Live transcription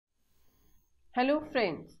Hello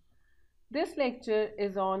friends, this lecture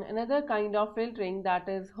is on another kind of filtering, that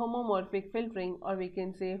is homomorphic filtering, or we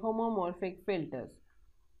can say homomorphic filters.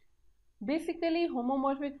 Basically,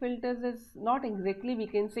 homomorphic filters is not exactly, we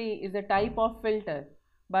can say, is a type of filter,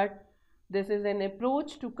 but this is an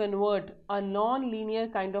approach to convert a non-linear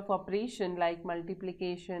kind of operation like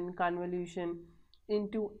multiplication, convolution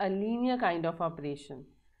into a linear kind of operation,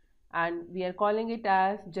 and we are calling it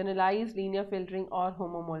as generalized linear filtering or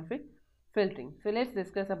homomorphic filtering. So let's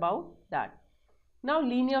discuss about that. Now,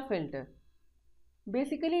 linear filter.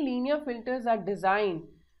 Basically, linear filters are designed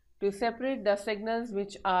to separate the signals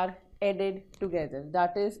which are added together.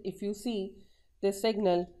 That is, if you see the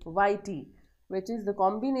signal yt, which is the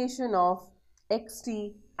combination of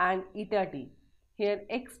xt and eta t. Here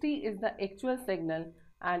xt is the actual signal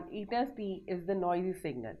and eta t is the noisy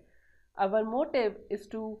signal. Our motive is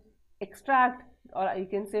to extract, or you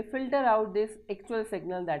can say filter out, this actual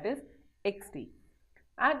signal, that is xt.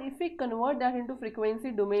 And if we convert that into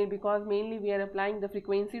frequency domain, because mainly we are applying the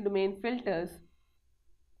frequency domain filters,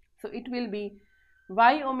 so it will be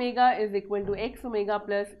y omega is equal to x omega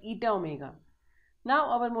plus eta omega.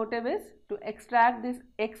 Now our motive is to extract this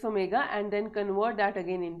x omega and then convert that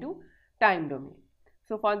again into time domain.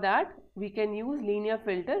 So for that we can use linear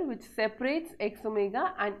filter which separates x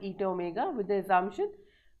omega and eta omega with the assumption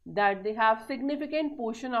that they have significant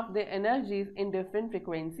portion of their energies in different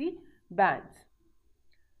frequency bands.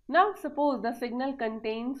 Now suppose the signal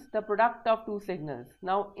contains the product of two signals.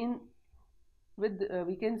 Now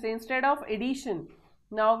we can say instead of addition,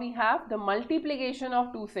 now we have the multiplication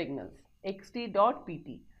of two signals xt dot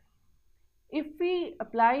pt. If we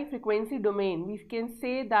apply frequency domain, we can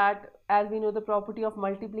say that, as we know the property of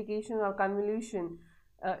multiplication or convolution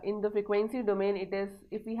in the frequency domain, it is,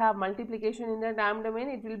 if we have multiplication in the time domain,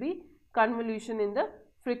 it will be convolution in the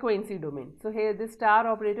frequency domain. So here this star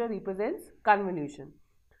operator represents convolution.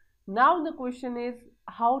 Now the question is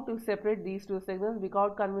how to separate these two signals,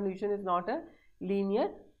 because convolution is not a linear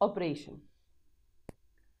operation.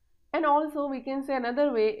 And also we can say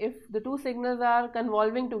another way, if the two signals are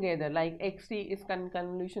convolving together, like xt is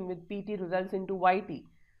convolution with pt results into yt.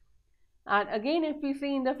 And again, if we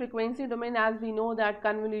see in the frequency domain, as we know that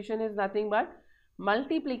convolution is nothing but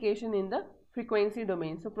multiplication in the frequency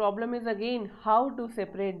domain. So problem is again how to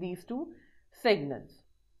separate these two signals.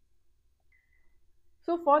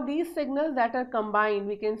 So for these signals that are combined,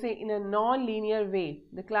 we can say in a non-linear way,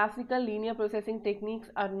 the classical linear processing techniques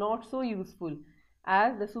are not so useful,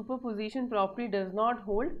 as the superposition property does not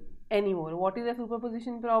hold anymore. What is the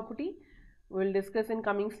superposition property? We will discuss in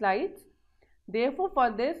coming slides. Therefore,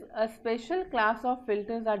 for this, a special class of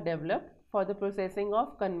filters are developed for the processing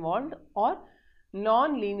of convolved or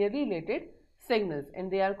non-linearly related signals,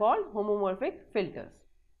 and they are called homomorphic filters.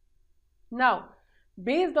 Now,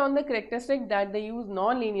 based on the characteristic that they use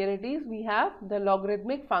non-linearities, we have the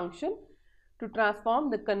logarithmic function to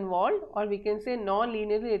transform the convolved, or we can say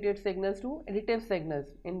non-linearly related signals to additive signals,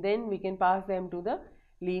 and then we can pass them to the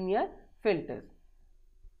linear filters.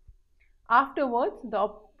 Afterwards, the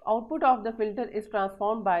output of the filter is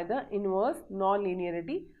transformed by the inverse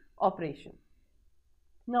non-linearity operation.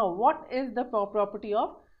 Now, what is the property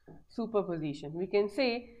of superposition? We can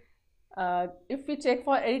say if we check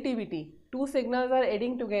for additivity, two signals are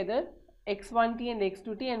adding together x1t and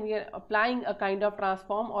x2t, and we are applying a kind of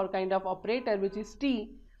transform or kind of operator which is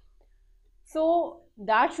t. So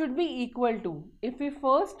that should be equal to, if we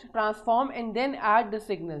first transform and then add the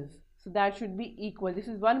signals, so that should be equal. This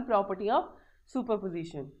is one property of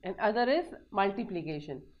superposition, and other is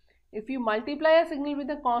multiplication. If you multiply a signal with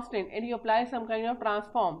a constant and you apply some kind of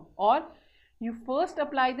transform, or you first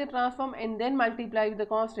apply the transform and then multiply with the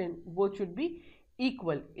constant, both should be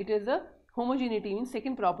equal. It is a homogeneity, means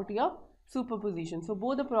second property of superposition. So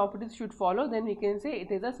both the properties should follow, then we can say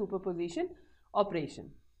it is a superposition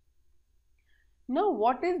operation. Now,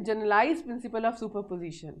 what is generalized principle of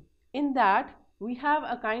superposition? In that we have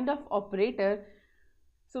a kind of operator.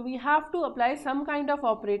 So we have to apply some kind of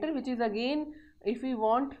operator, which is again, if we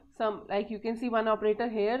want some, like you can see one operator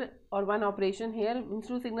here or one operation here, means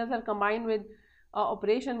two signals are combined with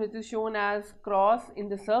operation which is shown as cross in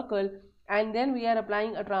the circle, and then we are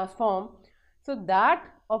applying a transform. So that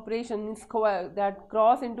operation means that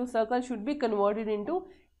cross into circle should be converted into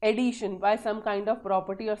addition by some kind of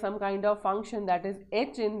property or some kind of function, that is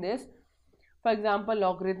h in this. For example,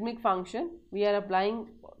 logarithmic function, we are applying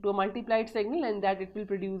to a multiplied signal and that it will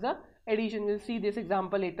produce a addition. We will see this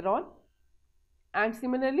example later on. And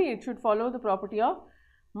similarly, it should follow the property of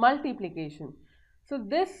multiplication. So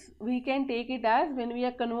this we can take it as when we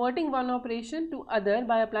are converting one operation to other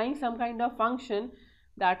by applying some kind of function,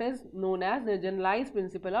 that is known as the generalized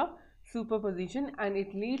principle of superposition, and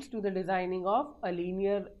it leads to the designing of a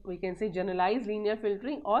linear, we can say generalized linear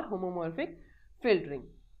filtering or homomorphic filtering.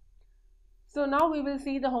 So now we will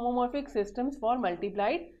see the homomorphic systems for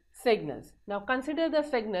multiplied signals. Now consider the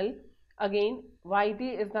signal. Again, yt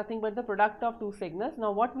is nothing but the product of two signals.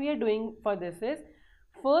 Now what we are doing for this is,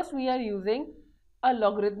 first we are using a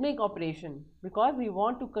logarithmic operation because we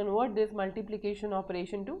want to convert this multiplication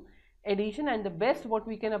operation to addition, and the best what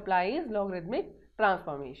we can apply is logarithmic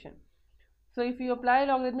transformation. So if you apply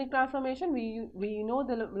logarithmic transformation, we know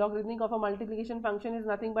the logarithmic of a multiplication function is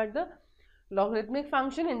nothing but the logarithmic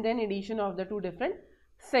function and then addition of the two different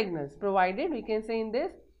signals, provided we can say in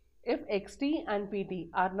this, if xt and pt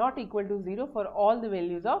are not equal to 0 for all the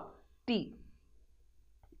values of t,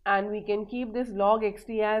 and we can keep this log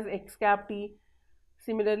xt as x cap t,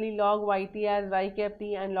 similarly log yt as y cap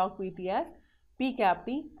t, and log pt as p cap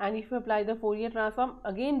t. And if you apply the Fourier transform,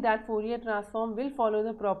 again that Fourier transform will follow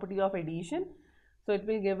the property of addition, so it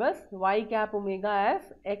will give us y cap omega as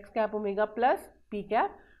x cap omega plus p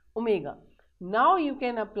cap omega. Now you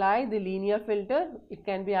can apply the linear filter. It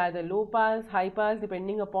can be either low pass, high pass,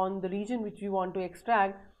 depending upon the region which you want to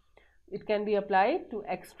extract. It can be applied to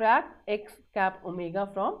extract x cap omega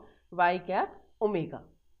from y cap omega.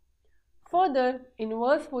 Further,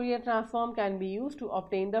 inverse Fourier transform can be used to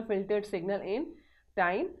obtain the filtered signal in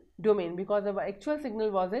time domain, because our actual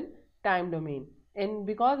signal was in time domain. And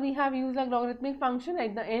because we have used a logarithmic function,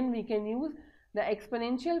 at the end we can use the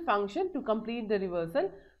exponential function to complete the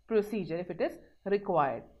reversal procedure if it is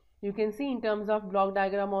required. You can see in terms of block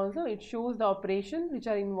diagram also, it shows the operations which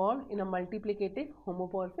are involved in a multiplicative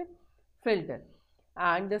homomorphic filter,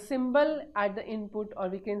 and the symbol at the input, or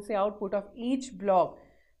we can say output, of each block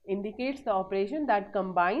indicates the operation that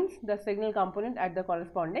combines the signal component at the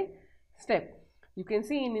corresponding step. You can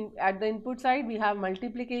see at the input side we have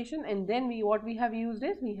multiplication, and then what we have used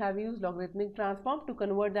is we have used logarithmic transform to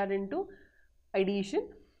convert that into addition,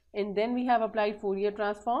 and then we have applied Fourier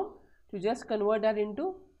transform to just convert that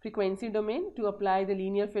into frequency domain to apply the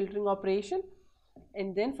linear filtering operation,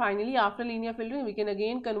 and then finally after linear filtering we can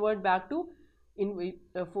again convert back to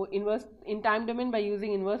inverse in time domain by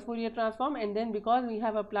using inverse Fourier transform. And then because we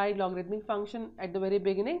have applied logarithmic function at the very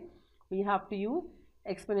beginning, we have to use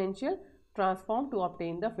exponential transform to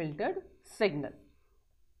obtain the filtered signal.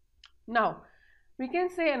 Now we can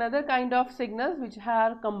say another kind of signals which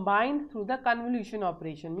are combined through the convolution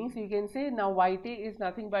operation, means you can say now yt is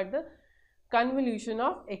nothing but the convolution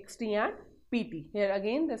of xt and pt. Here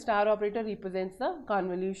again the star operator represents the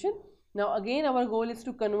convolution. Now again our goal is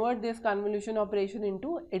to convert this convolution operation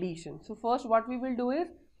into addition. So first what we will do is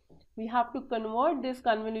we have to convert this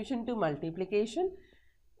convolution to multiplication,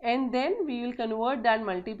 and then we will convert that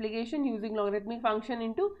multiplication using logarithmic function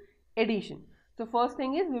into addition. So first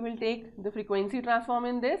thing is we will take the frequency transform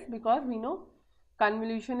in this, because we know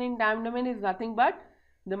convolution in time domain is nothing but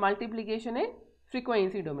the multiplication in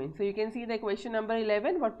frequency domain. So you can see the equation number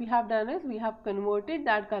 11, what we have done is we have converted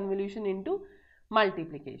that convolution into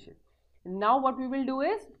multiplication. Now what we will do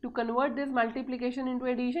is to convert this multiplication into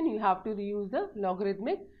addition, you have to use the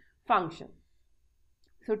logarithmic function.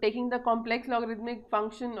 So taking the complex logarithmic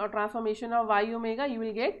function or transformation of y omega, you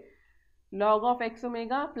will get log of x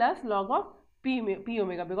omega plus log of p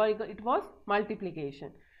omega, because it was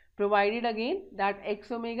multiplication, provided again that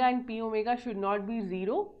x omega and p omega should not be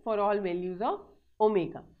 0 for all values of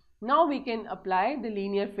omega. Now we can apply the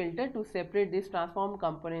linear filter to separate these transform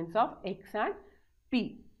components of x and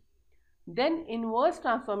p. Then inverse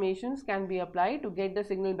transformations can be applied to get the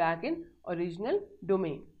signal back in original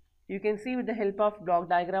domain. You can see with the help of block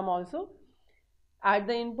diagram also. At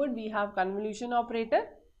the input we have convolution operator,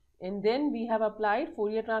 and then we have applied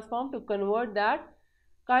Fourier transform to convert that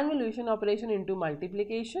convolution operation into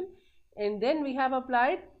multiplication, and then we have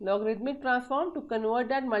applied logarithmic transform to convert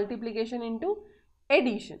that multiplication into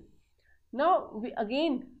addition. Now we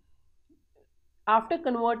again, after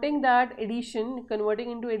converting that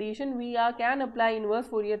converting into addition, we can apply inverse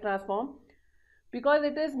Fourier transform, because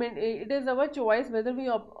it is our choice whether we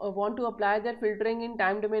want to apply that filtering in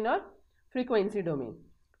time domain or frequency domain.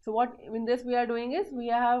 So what in this we are doing is we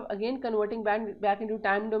have again converting back into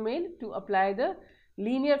time domain to apply the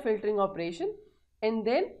linear filtering operation, and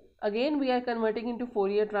then again we are converting into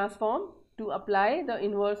Fourier transform to apply the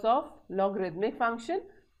inverse of logarithmic function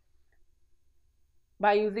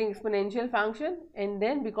by using exponential function. And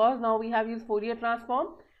then because now we have used Fourier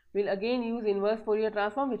transform, we will again use inverse Fourier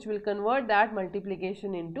transform, which will convert that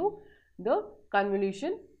multiplication into the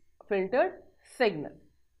convolution filtered signal.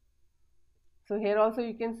 So here also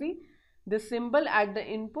you can see the symbol at the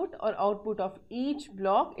input or output of each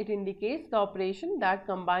block. It indicates the operation that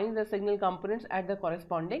combines the signal components at the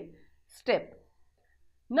corresponding step.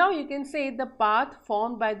 Now you can say the path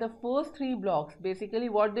formed by the first three blocks. Basically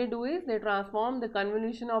what they do is they transform the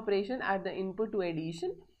convolution operation at the input to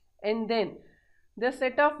addition, and then the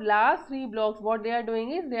set of last three blocks, what they are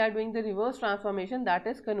doing is they are doing the reverse transformation, that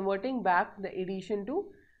is converting back the addition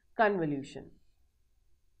to convolution.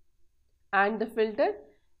 And the filter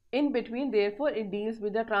in between, therefore it deals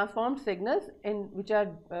with the transformed signals which are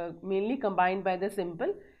mainly combined by the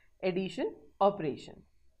simple addition operation.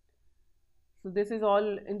 So this is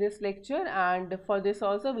all in this lecture, and for this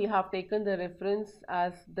also we have taken the reference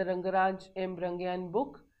as the Rangaraj M. Rangyan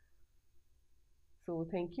book. So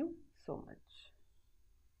thank you so much.